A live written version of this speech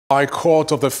High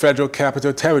Court of the Federal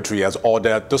Capital Territory has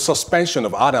ordered the suspension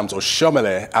of Adams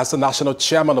Oshiomhole as the national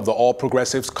chairman of the All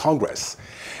Progressives Congress.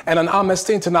 And an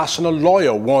Amnesty International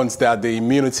lawyer warns that the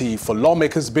Immunity for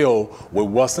Lawmakers bill will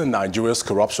worsen Nigeria's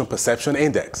corruption perception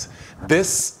index.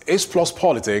 This is Plus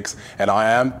Politics, and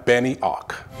I am Benny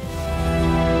Ark.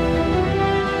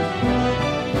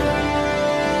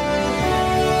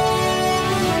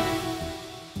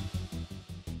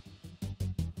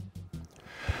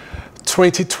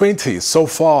 "2020 so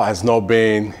far has not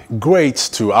been great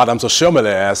to Adams Oshiomhole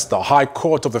as the High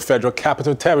Court of the Federal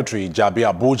Capital Territory,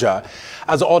 Abuja,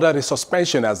 has ordered his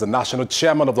suspension as the national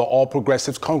chairman of the All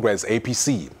Progressives Congress,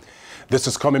 APC. This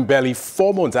is coming barely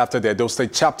 4 months after the Edo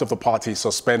State chapter of the party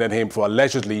suspended him for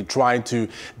allegedly trying to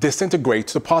disintegrate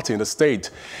the party in the state.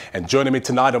 And joining me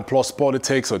tonight on Plus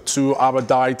Politics are two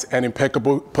erudite and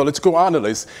impeccable political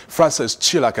analysts, Francis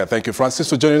Chilaka. Thank you, Francis,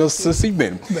 for joining us this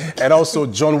evening. And also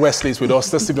John Wesley is with us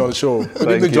this evening on the show.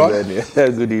 Good evening, John.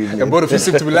 Good evening. And both of you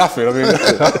seem to be laughing. I mean,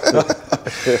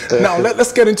 now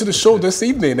let's get into the show this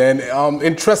evening. And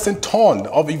interesting turn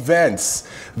of events.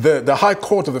 The High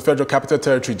Court of the Federal Capital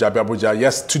Territory, Abuja,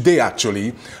 yes, today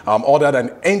actually, ordered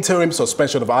an interim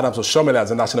suspension of Adams Oshiomhole as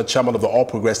the national chairman of the All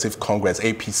Progressive Congress,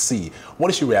 APC. What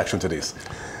is your reaction to this?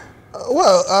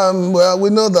 Well, we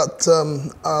know that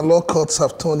our law courts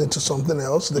have turned into something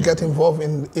else. They get involved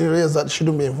in areas that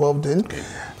shouldn't be involved in. Okay.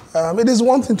 It is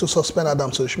one thing to suspend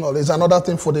Adams Oshiomhole. It's another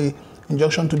thing for the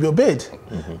injunction to be obeyed.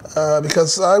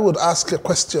 Because I would ask a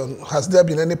question, has there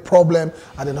been any problem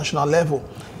at the national level?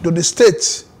 Do the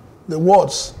states, the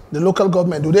wards, the local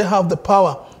government, do they have the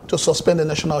power to suspend the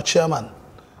national chairman?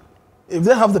 If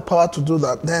they have the power to do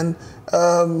that, then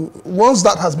once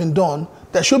that has been done,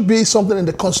 there should be something in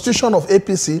the constitution of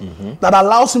APC that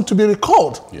allows him to be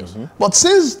recalled. Yes. But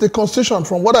since the constitution,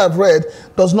 from what I've read,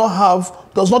 does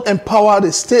not empower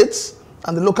the states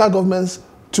and the local governments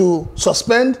to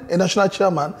suspend a national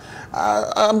chairman,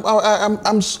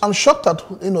 I'm shocked at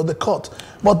the court,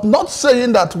 but not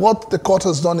saying that what the court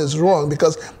has done is wrong,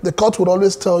 because the court would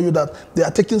always tell you that they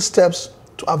are taking steps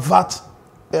to avert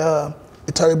a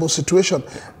terrible situation.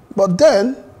 But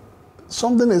then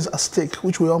something is at stake,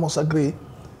 which we almost agree.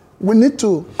 We need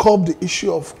to curb the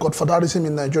issue of godfatherism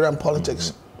in Nigerian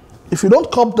politics. If you don't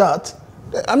curb that,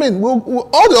 I mean,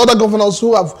 all the other governors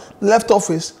who have left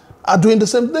office are doing the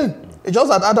same thing. It's just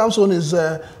that Adams' own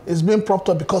is being propped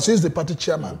up because he's the party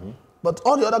chairman. But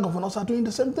all the other governors are doing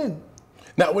the same thing.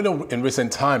 Now, we know in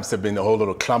recent times there have been a whole lot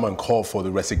of clamor and call for the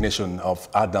resignation of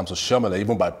Adams Oshiomhole,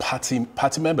 even by party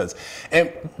members. And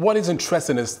what is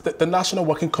interesting is that the National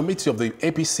Working Committee of the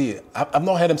APC, I've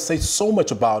not heard them say so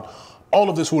much about all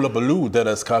of this hullabaloo that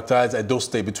has characterized Edo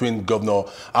State between Governor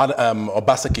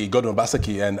Obaseki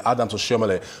and Adams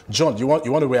Oshiomhole. John, you want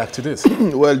to react to this?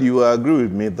 Well, you agree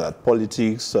with me that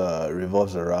politics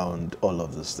revolves around all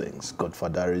of these things.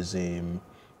 Godfatherism,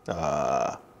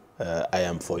 I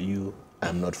am for you,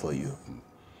 I'm not for you.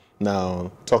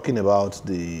 Now, talking about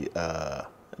the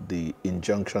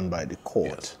injunction by the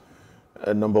court,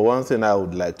 yes. Number one thing I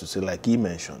would like to say, like he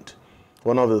mentioned,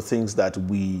 one of the things that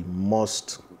we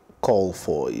must call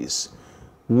for is,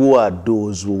 who are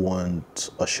those who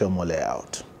want Oshiomhole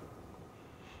out?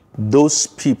 Those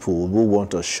people who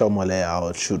want Oshiomhole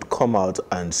out should come out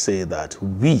and say that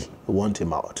we want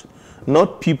him out.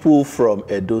 Not people from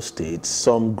Edo State,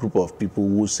 some group of people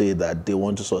who say that they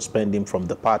want to suspend him from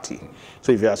the party.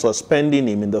 So if you are suspending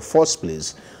him in the first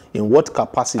place, in what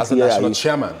capacity as a national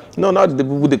chairman? No, not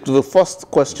the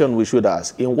first question we should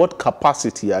ask. In what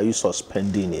capacity are you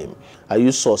suspending him? Are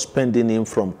you suspending him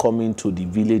from coming to the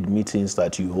village meetings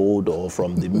that you hold, or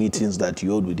from the meetings that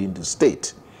you hold within the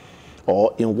state?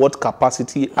 Or in what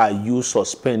capacity are you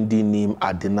suspending him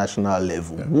at the national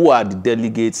level? Yeah. Who are the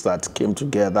delegates that came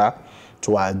together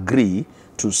to agree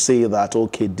to say that,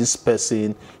 okay, this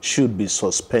person should be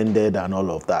suspended and all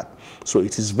of that? So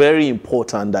it is very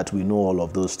important that we know all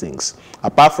of those things.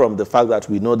 Apart from the fact that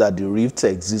we know that the rifts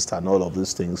exist and all of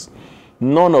these things,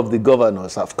 none of the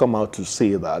governors have come out to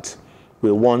say that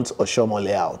we want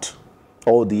Oshiomhole out.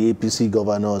 All the APC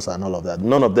governors and all of that,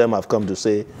 none of them have come to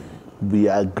say, we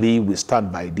agree, we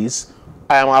stand by this.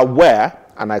 I am aware,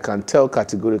 and I can tell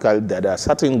categorically that there are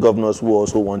certain governors who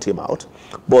also want him out.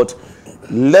 But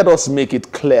let us make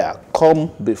it clear,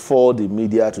 come before the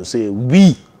media to say,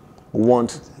 we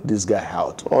want this guy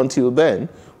out. Until then,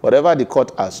 whatever the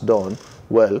court has done,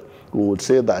 well, we would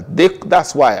say that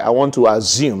that's why I want to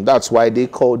assume that's why they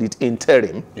called it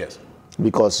interim. Yes.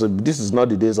 Because this is not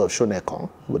the days of Shonekon,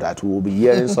 that we will be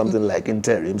hearing something like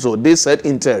interim. So they said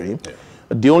interim. Yeah.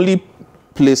 The only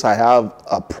place I have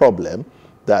a problem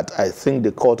that I think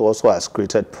the court also has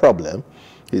created problem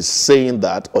is saying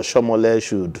that Oshiomhole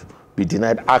should be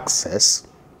denied access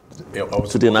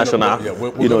to the national,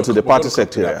 to the party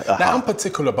secretariat. Now, I'm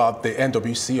particular about the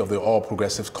NWC of the All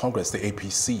Progressives Congress, the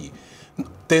APC.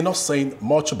 They're not saying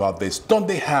much about this. Don't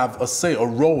they have a say, a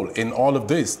role in all of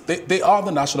this? They are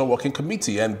the National Working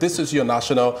Committee, and this is your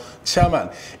national chairman.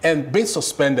 And being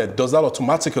suspended, does that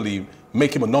automatically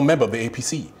make him a non-member of the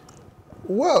APC?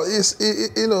 Well,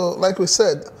 like we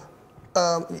said,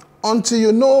 until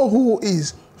you know who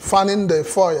is fanning the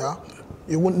fire,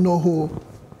 you wouldn't know who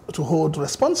to hold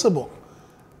responsible.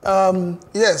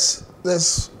 Yes,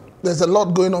 there's a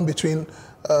lot going on between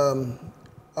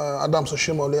Adams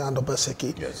Oshiomhole and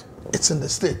Obaseki. Yes. It's in the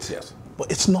state, yes, but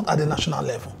it's not at the national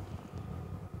level.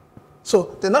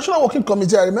 So the National Working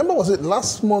Committee, I remember, was it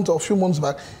last month or a few months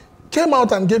back, came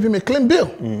out and gave him a clean bill.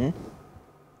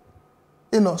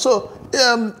 So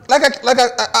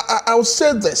I will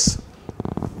say this: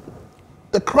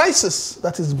 the crisis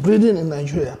that is breeding in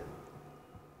Nigeria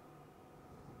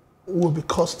will be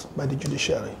caused by the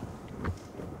judiciary.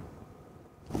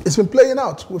 It's been playing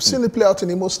out. We've seen it play out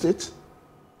in Imo State.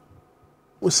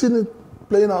 We've seen it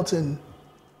playing out in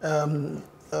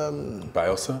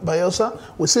Bayelsa.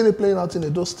 We've seen it playing out in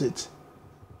Edo State.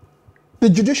 The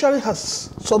judiciary has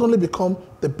suddenly become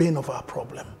the bane of our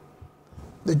problem.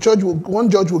 One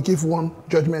judge will give one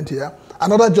judgment here,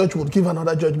 another judge will give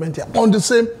another judgment here on the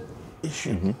same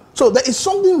issue. So there is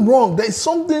something wrong. There is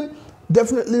something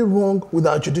definitely wrong with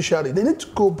our judiciary. They need to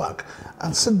go back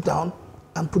and sit down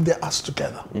and put their ass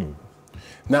together.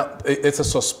 Now, it's a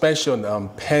suspension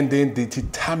pending the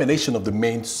determination of the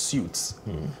main suits.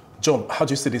 John, how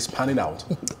do you see this panning out?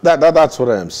 That's what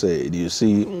I'm saying. You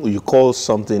see, you call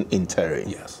something interim.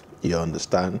 Yes. You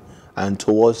understand? And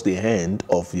towards the end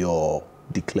of your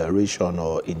declaration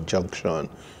or injunction,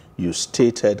 you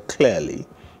stated clearly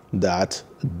that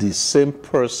the same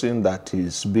person that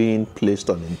is being placed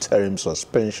on interim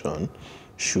suspension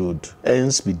should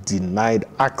hence be denied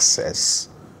access.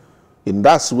 And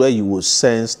that's where you will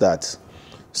sense that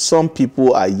some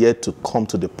people are yet to come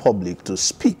to the public to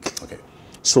speak. Okay.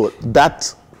 So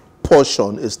that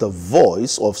portion is the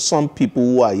voice of some people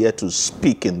who are yet to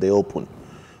speak in the open.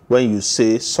 When you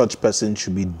say such person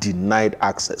should be denied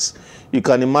access, you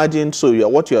can imagine, so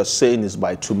what you're saying is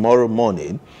by tomorrow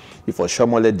morning, if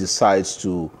Oshiomhole decides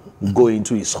to go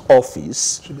into his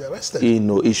office, should be arrested.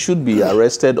 He should be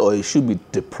arrested or he should be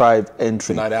deprived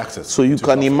entry. Denied access. So you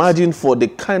can imagine, for the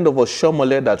kind of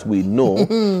Oshiomhole that we know,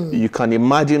 you can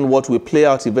imagine what will play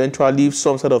out eventually if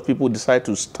some set of people decide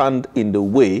to stand in the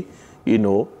way,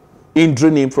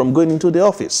 hindering him from going into the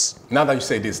office. Now that you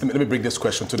say this, let me bring this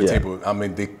question to the table. I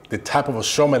mean, the type of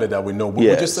Oshiomhole that we know, would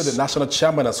you say the national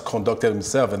chairman has conducted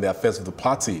himself in the affairs of the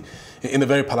party in a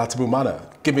very palatable manner,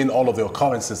 given all of the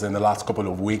occurrences in the last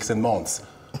couple of weeks and months?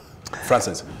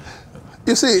 Francis?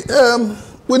 You see,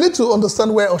 we need to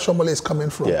understand where Oshiomhole is coming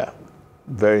from. Yeah,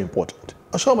 very important.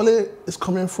 Oshiomhole is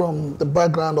coming from the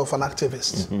background of an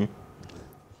activist.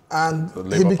 And the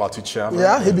Labour Party chairman.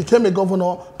 Yeah, he became a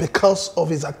governor because of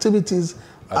his activities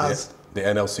as the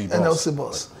NLC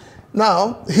boss.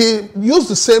 Now, he used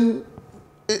the same,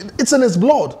 it's in his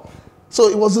blood. So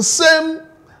it was the same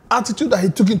attitude that he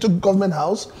took into government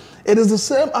house. It is the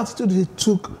same attitude he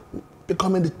took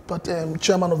becoming the party,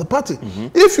 chairman of the party.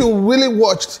 If you really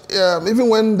watched, even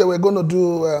when they were going to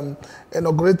do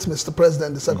inaugurate Mr.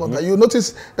 President the second time, you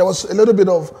notice there was a little bit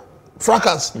of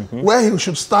fracas where he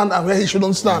should stand and where he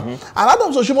shouldn't stand. And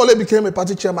Adams Oshiomhole became a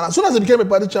party chairman. As soon as he became a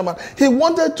party chairman, he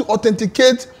wanted to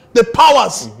authenticate the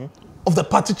powers of the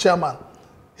party chairman.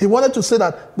 He wanted to say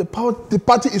that the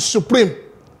party is supreme.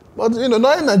 But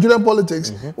not in Nigerian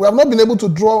politics, we have not been able to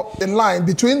draw a line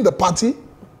between the party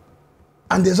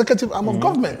and the executive arm of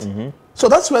government. So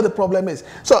that's where the problem is.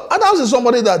 So Adams is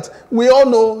somebody that we all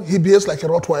know he behaves like a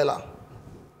Rottweiler.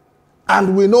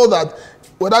 And we know that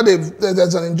whether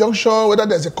there's an injunction, whether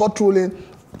there's a court ruling,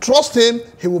 trust him,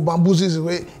 he will bamboozle his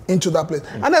way into that place.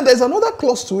 And then there's another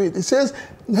clause to it. It says,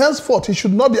 henceforth, he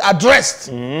should not be addressed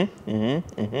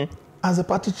as a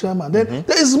party chairman. Then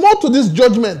there is more to this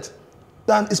judgment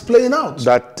than is playing out.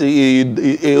 That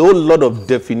a whole lot of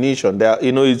definition there,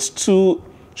 it's too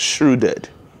shrewded.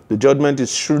 The judgment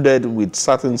is shrewded with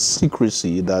certain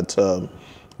secrecy that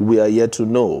we are yet to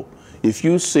know. If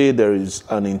you say there is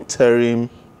an interim,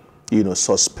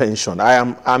 suspension,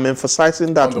 I'm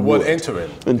emphasizing that the word interim.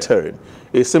 Interim.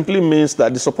 It simply means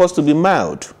that it's supposed to be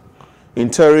mild.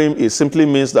 Interim, it simply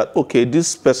means that, okay,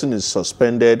 this person is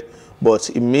suspended, but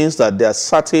it means that there are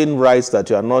certain rights that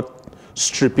you are not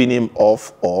stripping him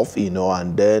off,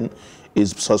 and then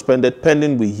is suspended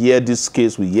pending we hear this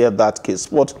case, we hear that case.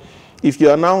 But if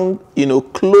you are now,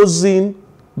 closing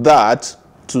that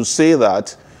to say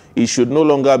that it should no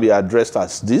longer be addressed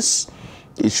as this.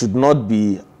 It should not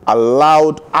be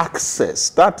allowed access.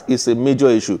 That is a major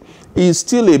issue. He is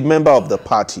still a member of the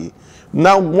party.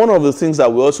 Now, one of the things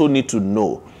that we also need to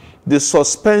know, the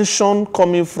suspension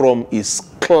coming from his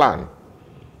clan,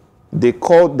 they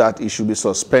called that he should be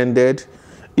suspended.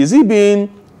 Is he being,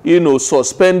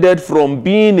 suspended from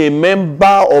being a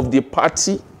member of the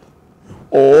party?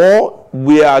 Or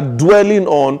we are dwelling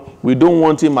on, we don't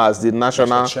want him as the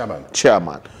national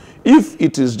chairman. If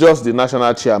it is just the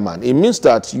national chairman, it means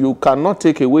that you cannot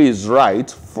take away his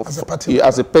right as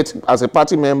a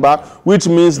party member, which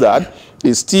means that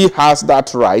he still has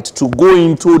that right to go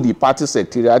into the party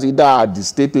secretariat, either at the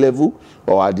state level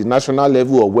or at the national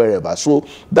level or wherever. So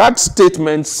that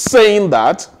statement saying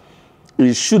that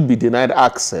he should be denied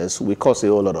access will cause a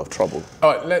whole lot of trouble.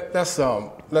 All right,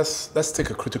 let's take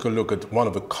a critical look at one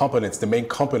of the components, the main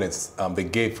components they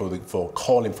gave for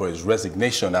calling for his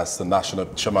resignation as the national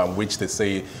chairman, which they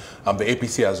say the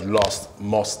APC has lost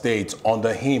more states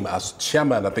under him as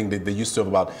chairman. I think they used to have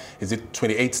about,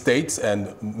 28 states,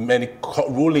 and many court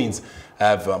rulings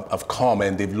have come,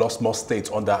 and they've lost more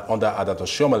states under Adams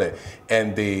Oshiomhole,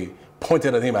 and they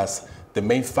pointed at him as the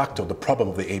main factor, the problem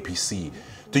of the APC.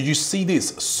 Do you see this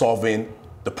solving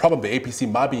the problem the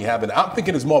APC might be having? I'm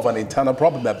thinking it's more of an internal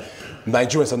problem that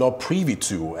Nigerians are not privy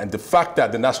to, and the fact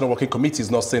that the National Working Committee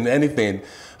is not saying anything,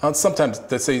 and sometimes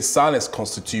they say silence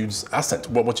constitutes assent.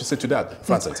 What you say to that,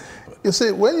 Francis? You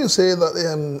see, when you say that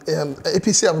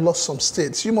APC have lost some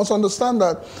states, you must understand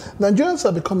that Nigerians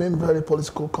are becoming very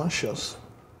political conscious.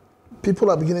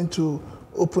 People are beginning to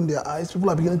open their eyes. People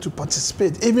are beginning to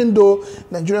participate, even though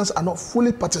Nigerians are not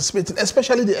fully participating,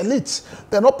 especially the elites.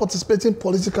 They're not participating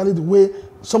politically the way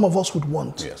some of us would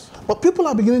want. Yes. But people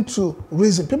are beginning to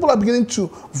reason. People are beginning to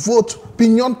vote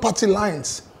beyond party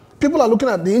lines. People are looking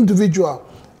at the individual.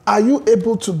 Are you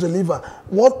able to deliver?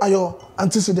 What are your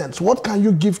antecedents? What can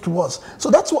you give to us? So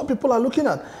that's what people are looking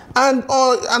at. And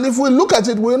if we look at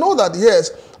it, we know that,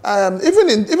 yes,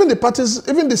 even the parties,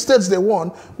 even the states they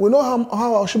won, we know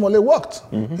how Oshiomhole worked.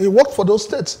 Mm-hmm. He worked for those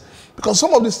states. Because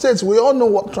some of the states, we all know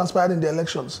what transpired in the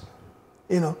elections.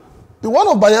 The one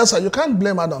of Bayelsa, you can't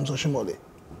blame Adams Oshiomhole.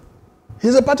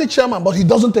 He's a party chairman, but he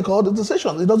doesn't take all the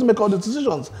decisions. He doesn't make all the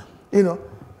decisions,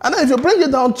 And then if you bring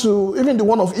it down to even the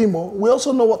one of Imo, we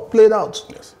also know what played out.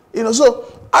 Yes. So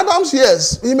Adams,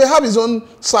 yes, he may have his own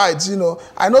sides.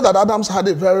 I know that Adams had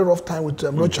a very rough time with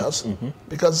Rochas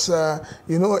because,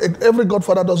 every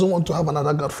godfather doesn't want to have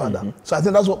another godfather. Mm-hmm. So I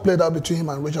think that's what played out between him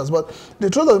and Rochas. But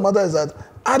the truth of the matter is that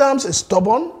Adams is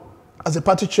stubborn as a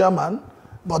party chairman,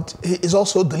 but he is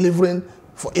also delivering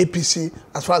for APC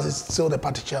as far as he's still the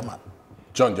party chairman.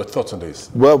 John, your thoughts on this?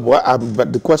 Well,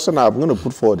 but the question, I'm going to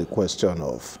put forward the question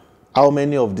of how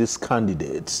many of these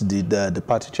candidates did the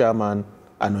party chairman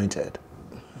anointed?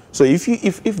 So if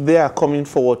they are coming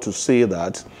forward to say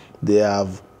that they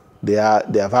have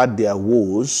had their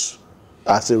woes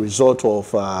as a result of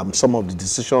some of the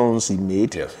decisions he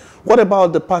made, yes. What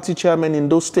about the party chairman in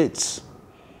those states?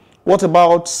 What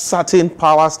about certain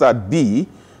powers that be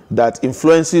that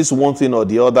influences one thing or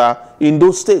the other in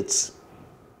those states?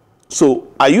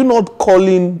 So are you not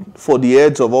calling for the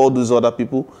heads of all these other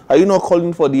people? Are you not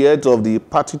calling for the heads of the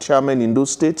party chairman in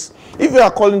those states? If you are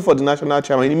calling for the national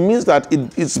chairman, it means that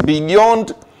it's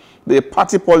beyond the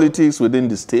party politics within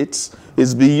the states.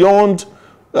 It's beyond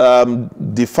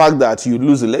the fact that you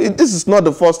lose election. This is not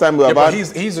the first time we have had.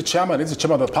 He's the chairman. He's the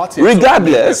chairman of the party.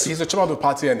 Regardless, so, he's the chairman of the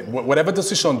party, and whatever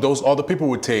decision those other people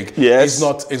would take, yes,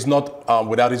 is not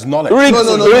without his knowledge. No. That's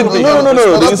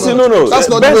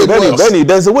not the way it works. Benny,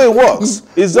 there's a way it works.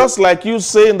 It's just like you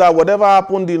saying that whatever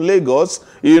happened in Lagos,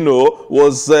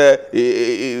 was they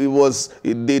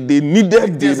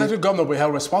needed. The executive governor will be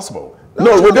held responsible.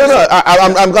 No,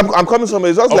 I'm coming from it.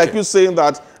 It's just like you saying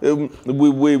that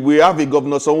we have a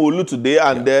governor Sanwo-Olu today,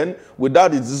 and then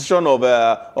without the decision of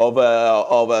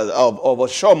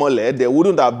Oshiomhole, there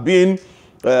wouldn't have been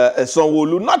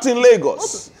Sanwo-Olu, not in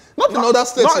Lagos. Not in other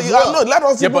states.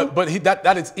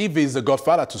 That is if he's the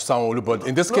godfather to Sanwo-Olu, but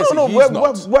in this case, he's not.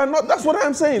 We're not. That's what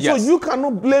I'm saying. Yes. So you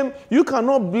cannot blame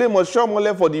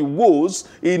Oshiomhole for the woes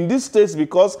in these states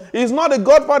because he's not a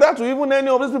godfather to even any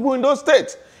of these people in those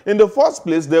states. In the first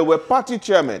place, there were party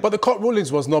chairmen. But the court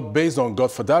rulings was not based on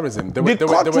godfatherism. The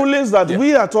court rulings that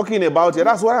we are talking about here,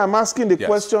 that's why I'm asking the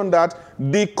question that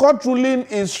the court ruling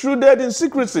is shrouded in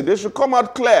secrecy. They should come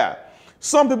out clear.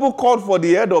 Some people called for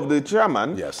the head of the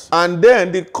chairman, yes, and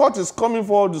then the court is coming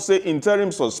forward to say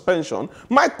interim suspension.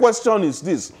 My question is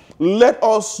this. Let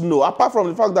us know, apart from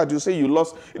the fact that you say you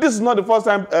lost, this is not the first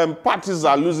time parties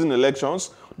are losing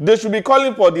elections. They should be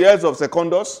calling for the heads of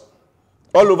secondos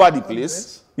all over the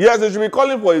place. Yes, they should be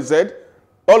calling for his head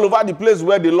all over the place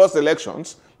where they lost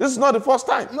elections. This is not the first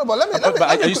time. No, but let me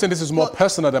are you saying this is more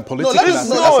personal than political?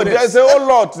 No, there's a whole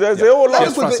lot. There's a whole lot. Let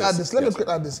me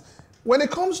quickly add this. When it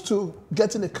comes to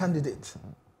getting a candidate,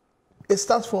 it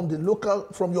starts from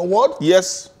from your ward,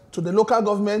 yes, to the local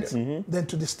government, then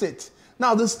to the state.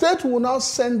 Now the state will now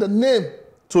send the name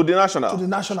to the national. To the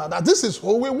national. That this is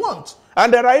who we want.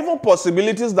 And there are even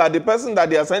possibilities that the person that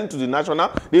they are sending to the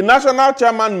national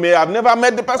chairman may have never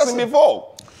met the person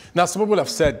before. Now, some people have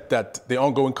said that the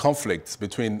ongoing conflict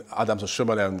between Adams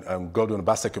Oshiomhole and Godwin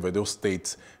Obaseki of Edo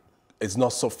State is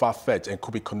not so far-fetched and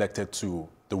could be connected to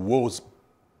the woes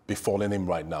befalling him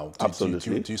right now.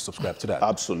 Absolutely. Do you subscribe to that?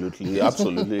 Absolutely,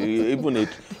 absolutely. even a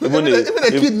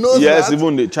kid knows that. Yes,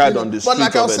 even the child on the street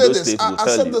like of Edo State will tell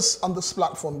you. I said this on this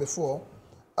platform before.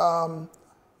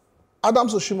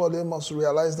 Adams Oshiomhole must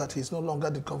realize that he's no longer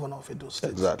the governor of Edo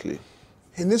State. Exactly.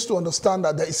 He needs to understand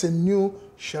that there is a new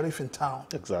sheriff in town.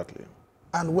 Exactly.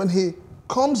 And when he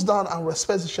comes down and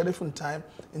respects the sheriff in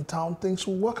town, things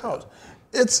will work out.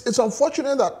 It's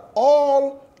unfortunate that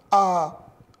all our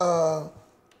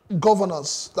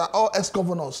governors, that all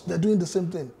ex-governors, they're doing the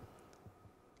same thing.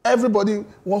 Everybody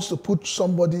wants to put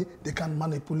somebody they can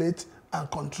manipulate and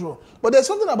control. But there's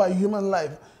something about human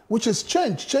life, which is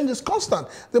change. Change is constant.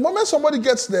 The moment somebody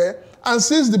gets there and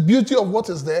sees the beauty of what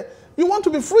is there, you want to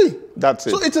be free. That's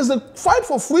it. So it is the fight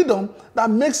for freedom that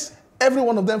makes every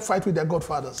one of them fight with their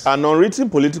godfathers. An unwritten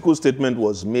political statement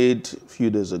was made a few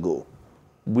days ago,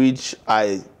 which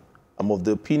I am of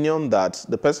the opinion that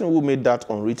the person who made that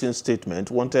unwritten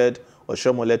statement wanted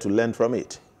Oshiomhole to learn from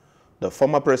it. The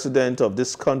former president of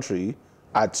this country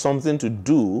had something to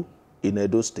do in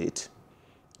Edo State,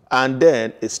 and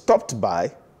then he stopped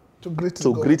by to greet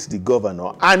the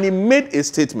governor, and he made a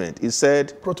statement. He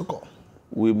said, protocol.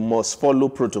 We must follow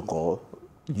protocol.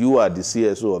 You are the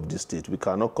CSO of this state. We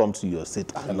cannot come to your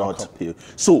state and not pay.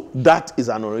 So that is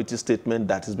an unwritten statement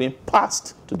that is being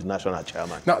passed to the national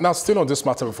chairman. Now, still on this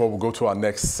matter before we go to our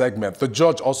next segment, the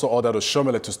judge also ordered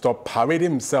Oshiomhole to stop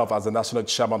parading himself as the national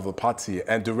chairman of the party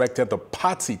and directed the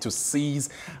party to cease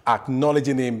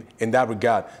acknowledging him in that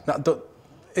regard. Now,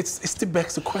 it still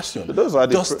begs the question. Those were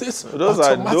the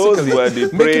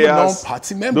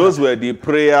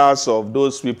prayers of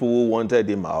those people who wanted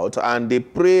him out, and the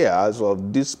prayers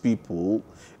of these people.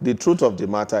 The truth of the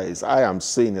matter is, I am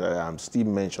saying it, I am still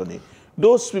mentioning,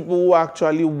 those people who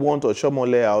actually want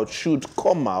Oshiomhole out should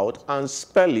come out and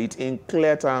spell it in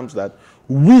clear terms that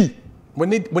we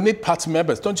need party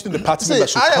members. Don't you think the party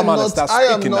members should come out and start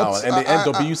speaking now and the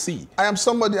NWC? I am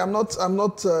somebody, I'm not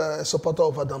a supporter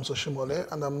of Adams Oshiomhole,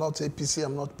 and I'm not APC,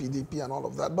 I'm not PDP and all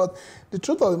of that. But the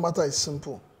truth of the matter is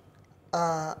simple.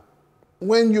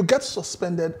 When you get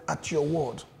suspended at your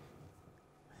ward,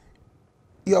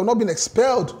 you have not been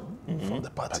expelled from the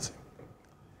party.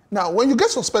 Now, when you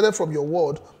get suspended from your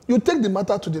ward, you take the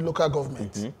matter to the local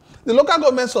government. The local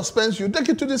government suspends you, take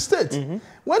it to the state.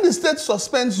 When the state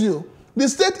suspends you,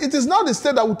 it is now the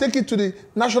state that will take it to the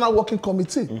National Working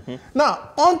Committee.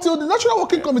 Now, until the National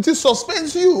Working Committee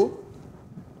suspends you,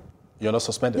 you're not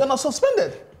suspended. You're not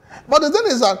suspended. But the thing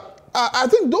is that I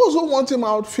think those who want him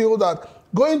out feel that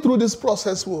going through this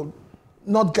process will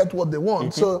not get what they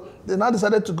want. So they now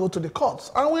decided to go to the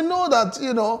courts. And we know that,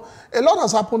 you know, a lot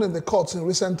has happened in the courts in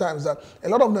recent times, that a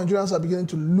lot of Nigerians are beginning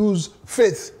to lose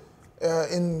faith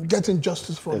in getting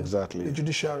justice from the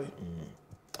judiciary.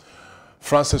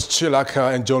 Francis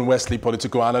Chilaka and John Wesley,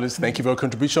 political analysts, thank you for your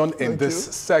contribution in this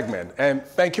segment. And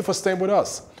thank you for staying with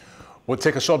us. We'll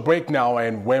take a short break now,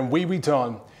 and when we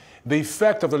return, the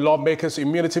effect of the lawmakers'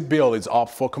 immunity bill is up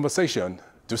for conversation.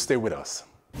 Do stay with us.